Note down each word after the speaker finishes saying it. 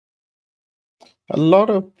A lot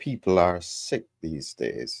of people are sick these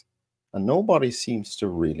days, and nobody seems to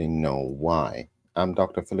really know why. I'm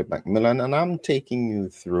Dr. Philip McMillan, and I'm taking you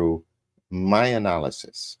through my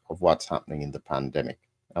analysis of what's happening in the pandemic.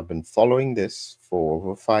 I've been following this for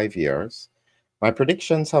over 5 years. My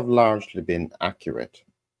predictions have largely been accurate,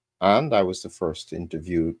 and I was the first to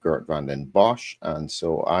interview Gert van den Bosch, and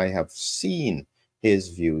so I have seen his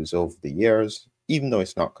views over the years, even though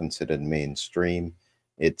it's not considered mainstream.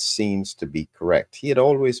 It seems to be correct. He had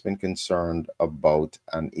always been concerned about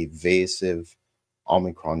an evasive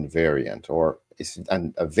Omicron variant, or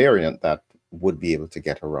a variant that would be able to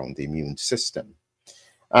get around the immune system.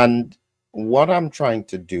 And what I'm trying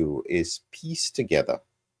to do is piece together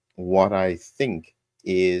what I think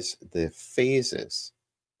is the phases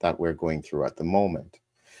that we're going through at the moment.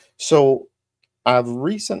 So I've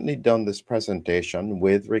recently done this presentation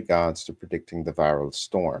with regards to predicting the viral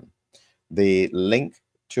storm. The link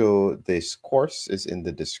to this course is in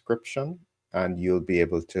the description, and you'll be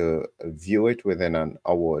able to view it within an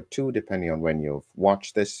hour or two, depending on when you've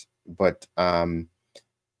watched this. But I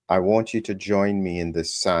want you to join me in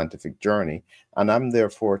this scientific journey, and I'm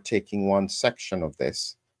therefore taking one section of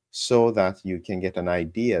this so that you can get an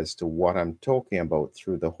idea as to what I'm talking about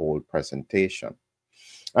through the whole presentation.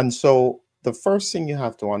 And so the first thing you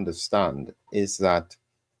have to understand is that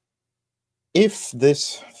if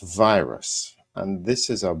this virus, and this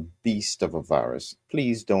is a beast of a virus,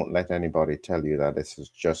 please don't let anybody tell you that this is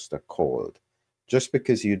just a cold. Just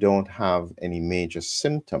because you don't have any major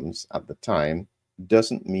symptoms at the time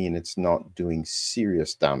doesn't mean it's not doing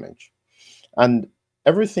serious damage. And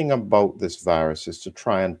everything about this virus is to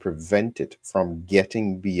try and prevent it from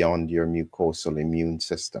getting beyond your mucosal immune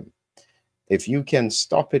system. If you can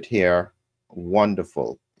stop it here,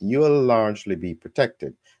 wonderful. You'll largely be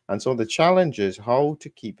protected. And so the challenge is how to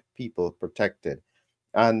keep people protected.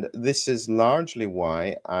 And this is largely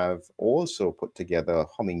why I've also put together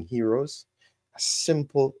Humming Heroes, a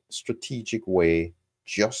simple strategic way,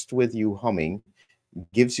 just with you humming,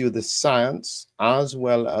 gives you the science as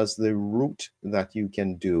well as the route that you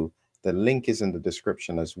can do. The link is in the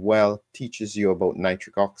description as well, teaches you about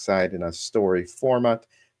nitric oxide in a story format.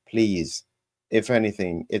 Please, if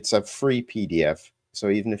anything, it's a free PDF. So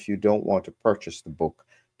even if you don't want to purchase the book,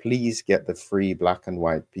 please get the free black and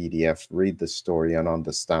white PDF, read the story and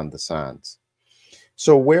understand the science.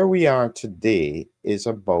 So where we are today is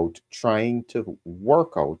about trying to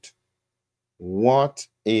work out what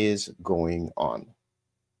is going on.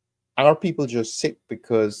 Are people just sick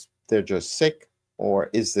because they're just sick, or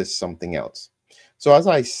is this something else? So as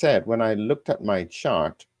I said, when I looked at my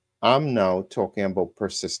chart, I'm now talking about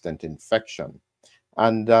persistent infection.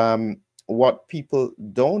 And what people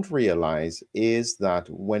don't realize is that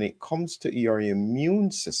when it comes to your immune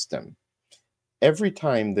system, every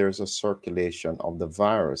time there's a circulation of the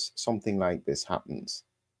virus, something like this happens.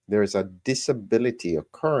 There's a disability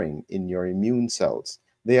occurring in your immune cells.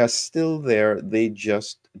 They are still there, they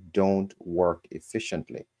just don't work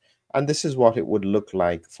efficiently. And this is what it would look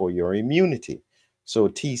like for your immunity. So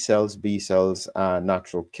T cells, B cells,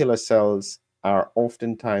 natural killer cells are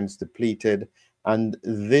oftentimes depleted, and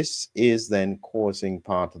this is then causing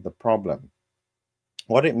part of the problem.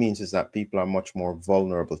 What it means is that people are much more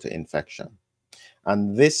vulnerable to infection.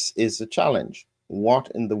 And this is a challenge.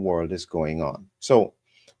 What in the world is going on? So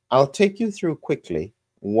I'll take you through quickly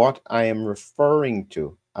what I am referring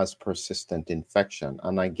to as persistent infection.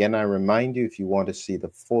 And again, I remind you, if you want to see the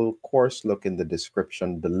full course, look in the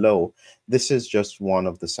description below. This is just one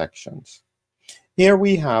of the sections. Here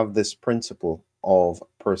we have this principle of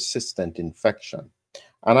persistent infection.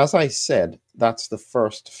 And as I said, that's the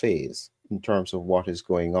first phase in terms of what is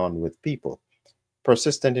going on with people.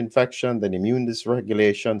 Persistent infection, then immune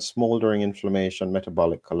dysregulation, smoldering inflammation,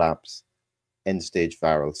 metabolic collapse, end-stage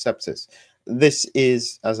viral sepsis. This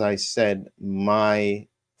is, as I said, my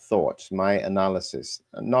thoughts, my analysis.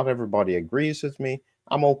 Not everybody agrees with me.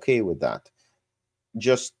 I'm okay with that.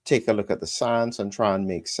 Just take a look at the science and try and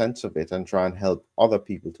make sense of it and try and help other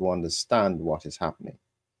people to understand what is happening.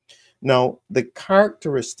 Now, the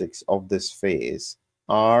characteristics of this phase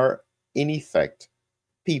are, in effect,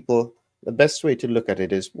 people, the best way to look at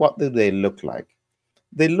it is, what do they look like?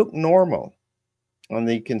 They look normal. And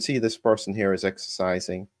you can see this person here is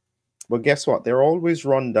exercising. But guess what? They're always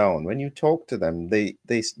run down. When you talk to them, they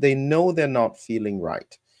know they're not feeling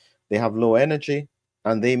right. They have low energy,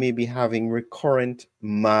 and they may be having recurrent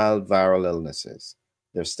mild viral illnesses.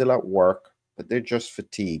 They're still at work, but they're just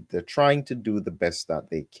fatigued. They're trying to do the best that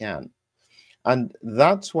they can. And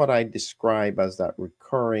that's what I describe as that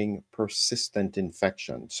recurring persistent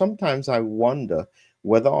infection. Sometimes I wonder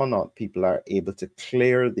whether or not people are able to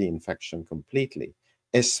clear the infection completely,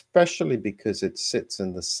 especially because it sits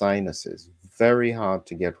in the sinuses, very hard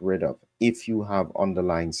to get rid of if you have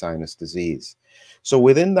underlying sinus disease. So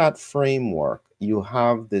within that framework, you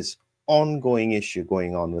have this ongoing issue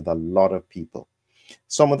going on with a lot of people.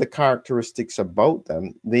 Some of the characteristics about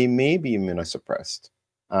them, they may be immunosuppressed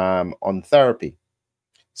on therapy.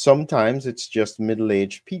 Sometimes it's just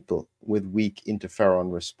middle-aged people with weak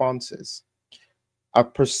interferon responses. A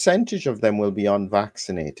percentage of them will be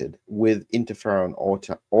unvaccinated with interferon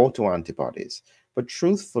autoantibodies. But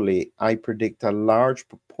truthfully, I predict a large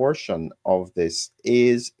proportion of this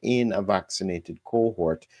is in a vaccinated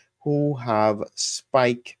cohort who have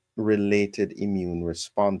spike-related immune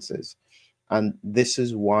responses. And this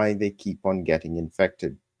is why they keep on getting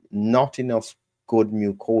infected. Not enough good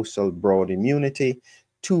mucosal broad immunity,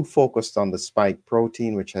 too focused on the spike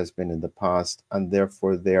protein, which has been in the past, and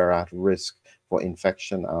therefore they're at risk for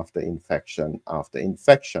infection after infection after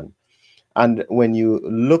infection. And when you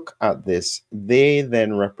look at this, they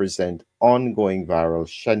then represent ongoing viral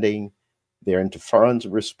shedding. Their interferon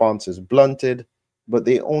response is blunted, but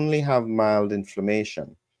they only have mild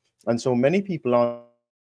inflammation. And so many people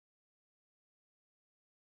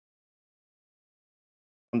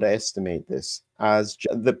underestimate this as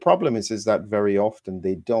the problem is that very often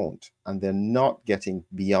they don't, and they're not getting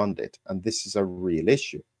beyond it. And this is a real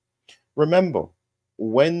issue. Remember,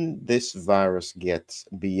 when this virus gets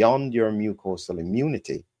beyond your mucosal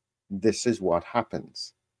immunity, this is what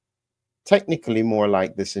happens. Technically, more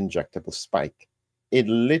like this injectable spike. It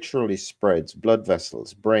literally spreads blood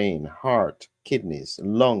vessels, brain, heart, kidneys,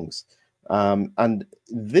 lungs. And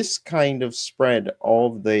this kind of spread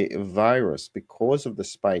of the virus, because of the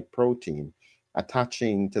spike protein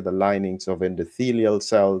attaching to the linings of endothelial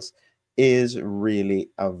cells, is really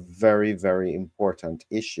a very, very important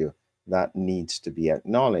issue that needs to be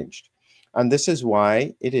acknowledged. And this is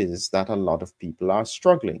why it is that a lot of people are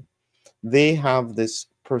struggling. They have this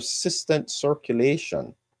persistent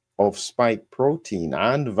circulation of spike protein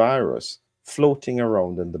and virus floating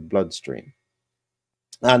around in the bloodstream.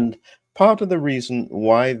 And part of the reason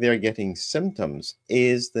why they're getting symptoms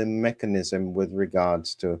is the mechanism with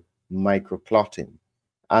regards to microclotting.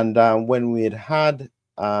 And when we had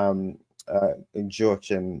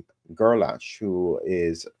Joachim Gerlach, who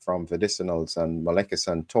is from Medicinals and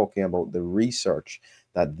Molecusan, talking about the research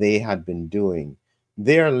that they had been doing,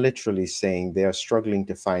 they're literally saying they're struggling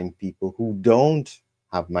to find people who don't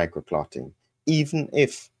have microclotting, even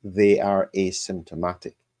if they are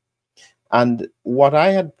asymptomatic. And what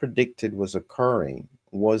I had predicted was occurring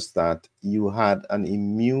was that you had an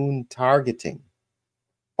immune targeting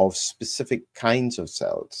of specific kinds of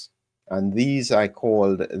cells. And these I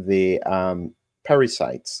called the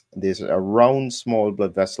pericytes. These are round, small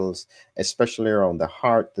blood vessels, especially around the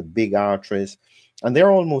heart, the big arteries, and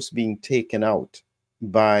they're almost being taken out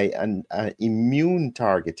by an immune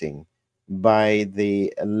targeting by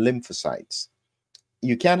the lymphocytes.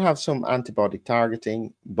 You can have some antibody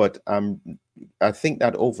targeting, but I think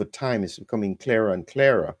that over time it's becoming clearer and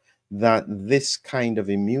clearer that this kind of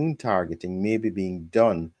immune targeting may be being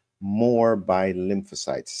done more by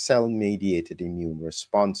lymphocytes, cell-mediated immune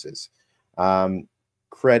responses. Um,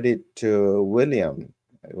 Credit to William.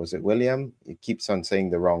 Was it William? He keeps on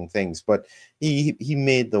saying the wrong things, but he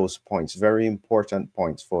made those points, very important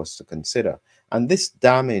points for us to consider. And this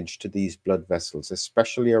damage to these blood vessels,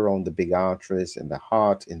 especially around the big arteries, in the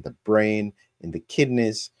heart, in the brain, in the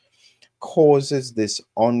kidneys, causes this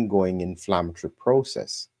ongoing inflammatory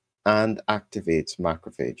process and activates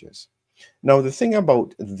macrophages. Now, the thing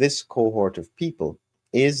about this cohort of people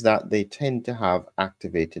is that they tend to have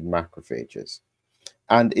activated macrophages.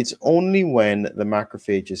 And it's only when the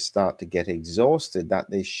macrophages start to get exhausted that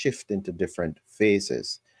they shift into different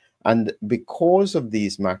phases. And because of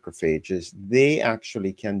these macrophages, they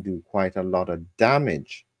actually can do quite a lot of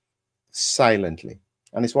damage silently.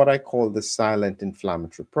 And it's what I call the silent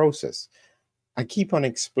inflammatory process. I keep on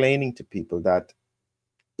explaining to people that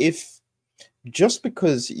if just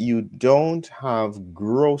because you don't have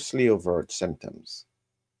grossly overt symptoms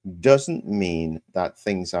doesn't mean that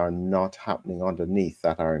things are not happening underneath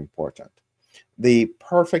that are important. The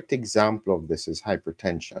perfect example of this is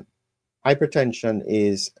hypertension. Hypertension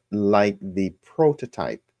is like the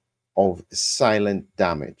prototype of silent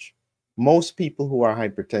damage. Most people who are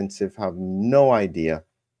hypertensive have no idea.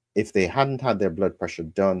 If they hadn't had their blood pressure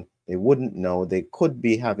done, they wouldn't know. They could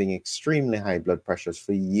be having extremely high blood pressures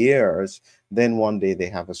for years. Then one day they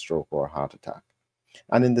have a stroke or a heart attack.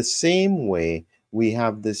 And in the same way, we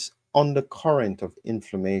have this undercurrent of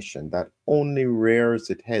inflammation that only rears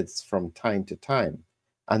its heads from time to time.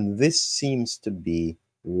 And this seems to be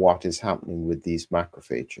what is happening with these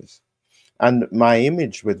macrophages. And my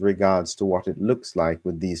image with regards to what it looks like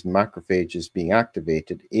with these macrophages being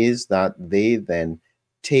activated is that they then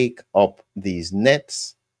take up these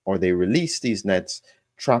nets, or they release these nets,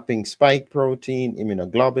 trapping spike protein,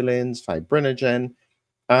 immunoglobulins, fibrinogen,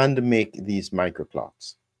 and make these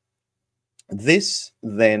microclots. This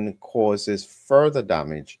then causes further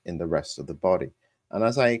damage in the rest of the body. And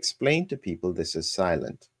as I explain to people, this is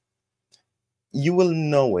silent. You will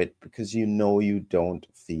know it because you know you don't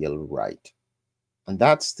feel right. And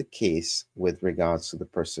that's the case with regards to the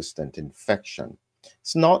persistent infection.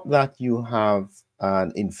 It's not that you have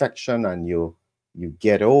an infection and you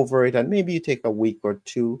get over it and maybe you take a week or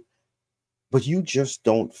two, but you just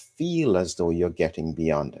don't feel as though you're getting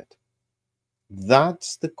beyond it.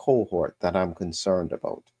 That's the cohort that I'm concerned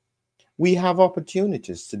about. We have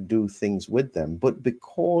opportunities to do things with them, but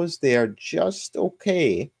because they are just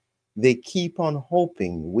okay, they keep on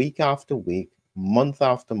hoping week after week, month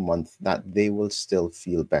after month, that they will still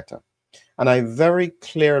feel better. And I very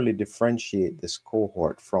clearly differentiate this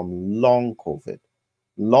cohort from long COVID.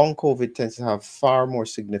 Long COVID tends to have far more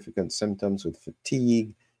significant symptoms with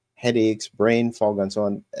fatigue, headaches, brain fog, and so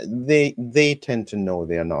on. They tend to know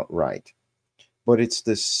they're not right. But it's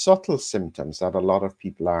the subtle symptoms that a lot of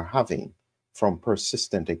people are having from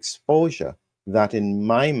persistent exposure that, in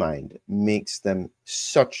my mind, makes them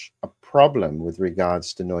such a problem with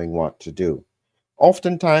regards to knowing what to do.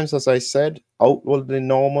 Oftentimes, as I said, outwardly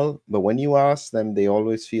normal, but when you ask them, they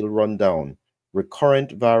always feel run down.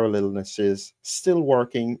 Recurrent viral illnesses, still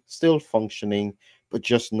working, still functioning, but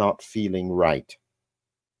just not feeling right.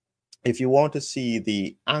 If you want to see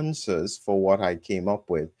the answers for what I came up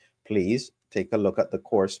with, please take a look at the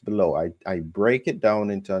course below. I break it down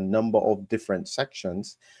into a number of different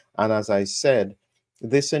sections. And as I said,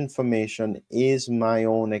 this information is my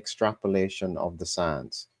own extrapolation of the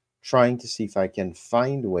science, trying to see if I can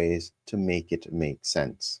find ways to make it make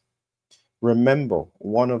sense. Remember,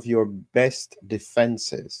 one of your best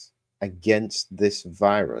defenses against this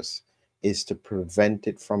virus is to prevent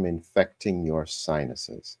it from infecting your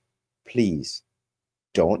sinuses. Please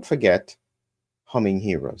don't forget humming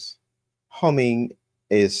heroes. Humming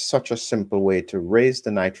is such a simple way to raise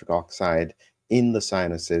the nitric oxide in the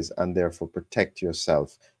sinuses and therefore protect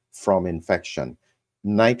yourself from infection.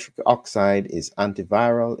 Nitric oxide is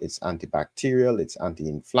antiviral, it's antibacterial, it's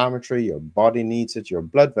anti-inflammatory. Your body needs it, your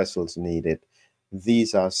blood vessels need it.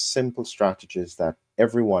 These are simple strategies that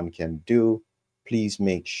everyone can do. Please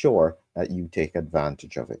make sure that you take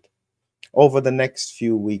advantage of it. Over the next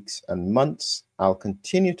few weeks and months, I'll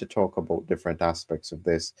continue to talk about different aspects of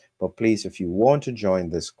this, but please, if you want to join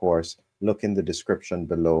this course, look in the description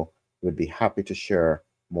below. We'd be happy to share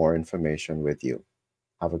more information with you.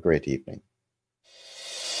 Have a great evening.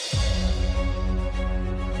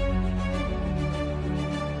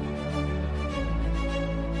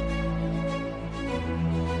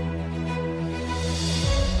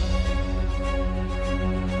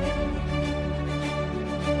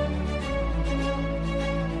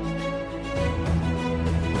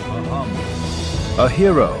 A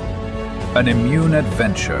hero, an immune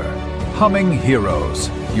adventure. Humming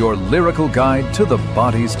Heroes, your lyrical guide to the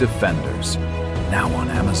body's defenders. Now on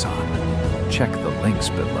Amazon. Check the links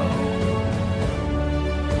below.